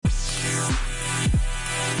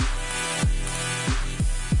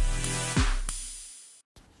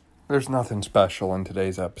There's nothing special in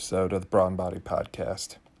today's episode of the Brawn Body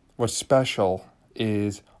Podcast. What's special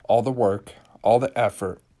is all the work, all the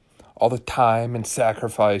effort, all the time and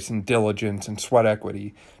sacrifice and diligence and sweat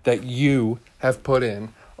equity that you have put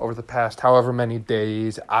in over the past however many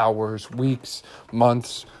days, hours, weeks,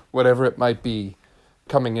 months, whatever it might be,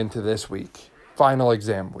 coming into this week. Final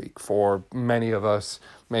exam week for many of us.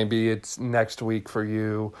 Maybe it's next week for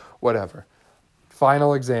you, whatever.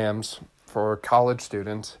 Final exams for college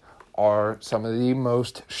students are some of the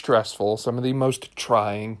most stressful, some of the most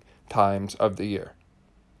trying times of the year.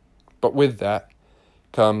 But with that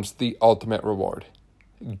comes the ultimate reward.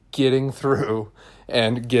 Getting through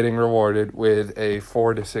and getting rewarded with a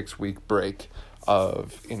 4 to 6 week break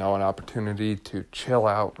of, an opportunity to chill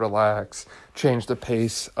out, relax, change the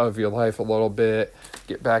pace of your life a little bit,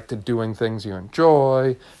 get back to doing things you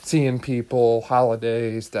enjoy, seeing people,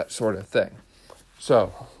 holidays, that sort of thing.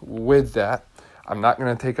 So with that, I'm not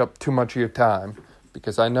going to take up too much of your time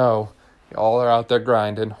because I know y'all are out there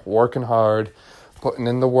grinding, working hard, putting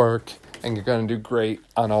in the work, and you're going to do great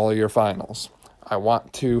on all of your finals. I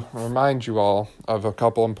want to remind you all of a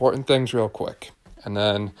couple important things real quick and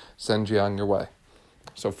then send you on your way.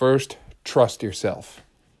 So first, trust yourself.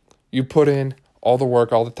 You put in all the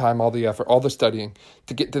work, all the time, all the effort, all the studying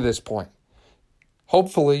to get to this point.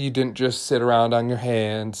 Hopefully you didn't just sit around on your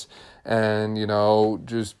hands and,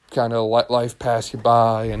 just kind of let life pass you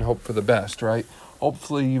by and hope for the best, right?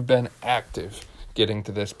 Hopefully you've been active getting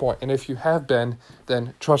to this point. And if you have been,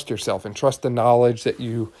 then trust yourself and trust the knowledge that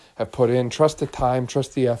you have put in. Trust the time,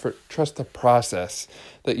 trust the effort, trust the process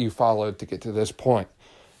that you followed to get to this point.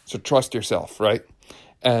 So trust yourself, right?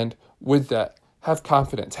 And with that, have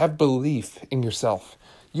confidence, have belief in yourself.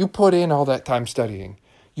 You put in all that time studying.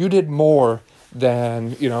 You did more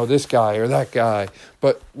than, this guy or that guy.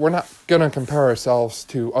 But we're not going to compare ourselves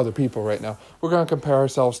to other people right now. We're going to compare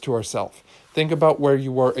ourselves to ourselves. Think about where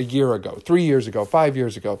you were a year ago, 3 years ago, 5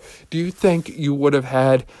 years ago. Do you think you would have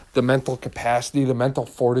had the mental capacity, the mental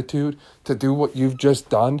fortitude to do what you've just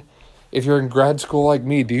done? If you're in grad school like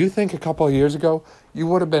me, do you think a couple of years ago you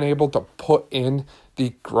would have been able to put in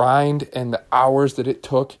the grind and the hours that it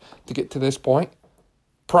took to get to this point?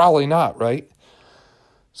 Probably not, right?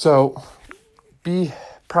 So be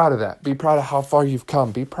proud of that. Be proud of how far you've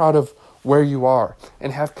come. Be proud of where you are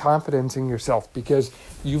and have confidence in yourself because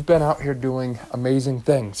you've been out here doing amazing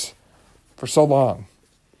things for so long.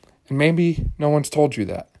 And maybe no one's told you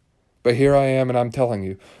that. But here I am and I'm telling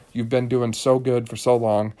you, you've been doing so good for so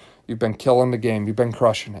long. You've been killing the game. You've been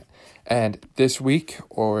crushing it. And this week,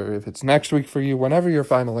 or if it's next week for you, whenever your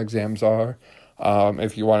final exams are,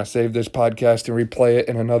 if you want to save this podcast and replay it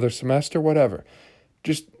in another semester, whatever,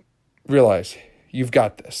 just realize you've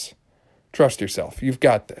got this. Trust yourself. You've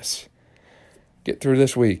got this. Get through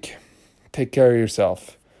this week. Take care of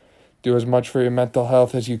yourself. Do as much for your mental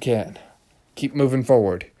health as you can. Keep moving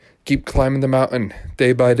forward. Keep climbing the mountain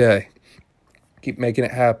day by day. Keep making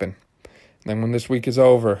it happen. And then when this week is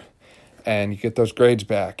over and you get those grades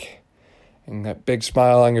back and that big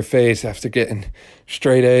smile on your face after getting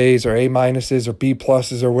straight A's or A minuses or B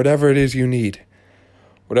pluses or whatever it is you need,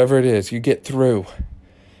 whatever it is, you get through.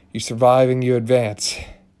 You survive and you advance. And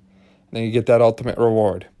then you get that ultimate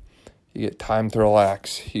reward. You get time to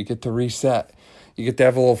relax. You get to reset. You get to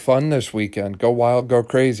have a little fun this weekend. Go wild, go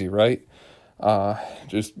crazy, right?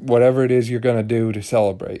 Just whatever it is you're going to do to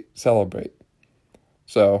celebrate.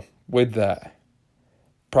 So with that,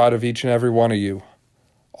 proud of each and every one of you.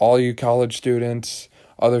 All you college students,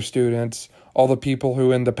 other students, all the people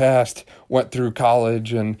who in the past went through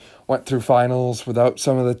college and went through finals without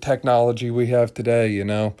some of the technology we have today,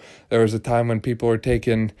 There was a time when people were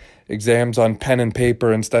taking exams on pen and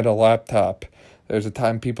paper instead of laptop. There's a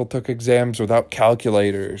time people took exams without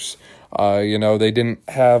calculators. They didn't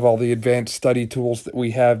have all the advanced study tools that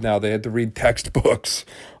we have now. They had to read textbooks,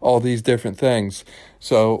 all these different things.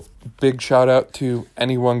 So big shout out to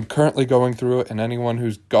anyone currently going through it and anyone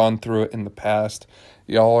who's gone through it in the past.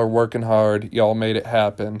 Y'all are working hard. Y'all made it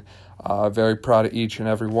happen. Very proud of each and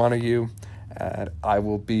every one of you. And I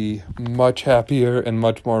will be much happier and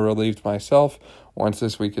much more relieved myself once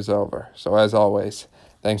this week is over. So as always,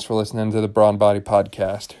 thanks for listening to the Brawn Body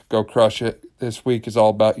Podcast. Go crush it. This week is all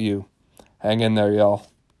about you. Hang in there, y'all.